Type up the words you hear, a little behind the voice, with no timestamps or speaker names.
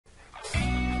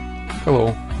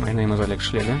Hello, my name is Alex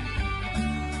Schlega.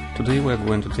 Today we are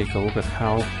going to take a look at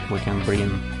how we can bring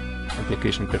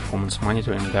application performance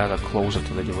monitoring data closer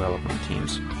to the development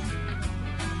teams.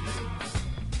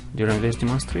 During this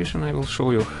demonstration I will show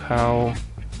you how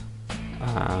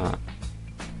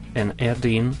an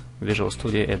add-in, Visual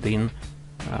Studio add-in,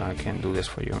 can do this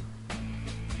for you.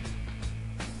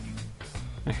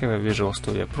 I have a Visual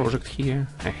Studio project here,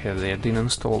 I have the add-in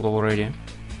installed already,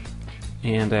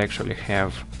 and I actually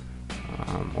have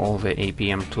all the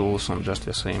APM tools on just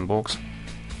the same box.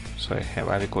 So I have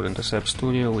AVIcode Intercept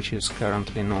Studio, which is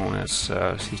currently known as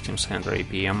System Center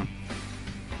APM.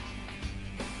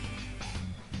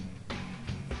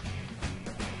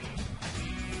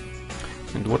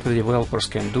 And what the developers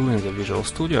can do in the Visual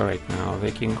Studio right now,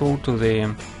 they can go to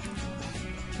the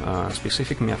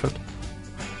specific method.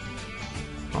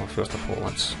 Well, first of all,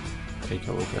 let's take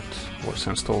a look at what's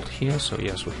installed here. So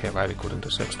yes, we have AVIcode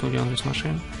Intercept Studio on this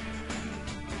machine.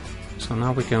 So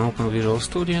now we can open Visual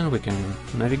Studio and we can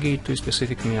navigate to a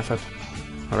specific method,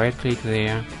 right click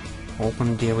there,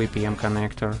 open Dev APM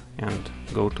connector and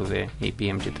go to the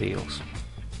APM details.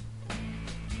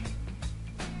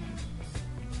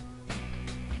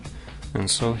 And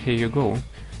so here you go.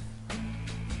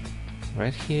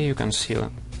 Right here you can see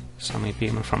some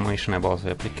APM information about the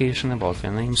application, about the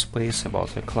namespace, about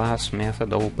the class,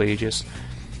 method, all pages.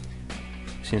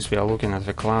 Since we are looking at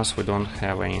the class, we don't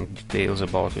have any details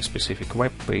about a specific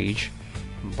web page,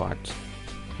 but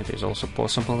it is also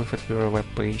possible if it were a web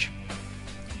page.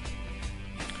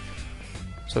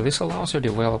 So this allows your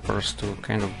developers to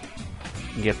kind of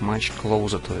get much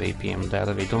closer to the APM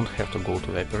data. They don't have to go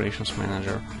to the operations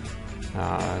manager.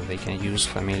 They can use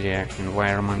familiar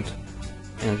environment,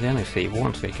 and then if they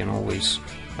want, they can always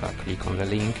click on the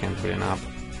link and bring up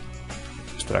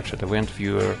structured event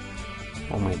viewer,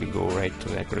 or maybe go right to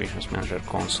the operations manager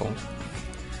console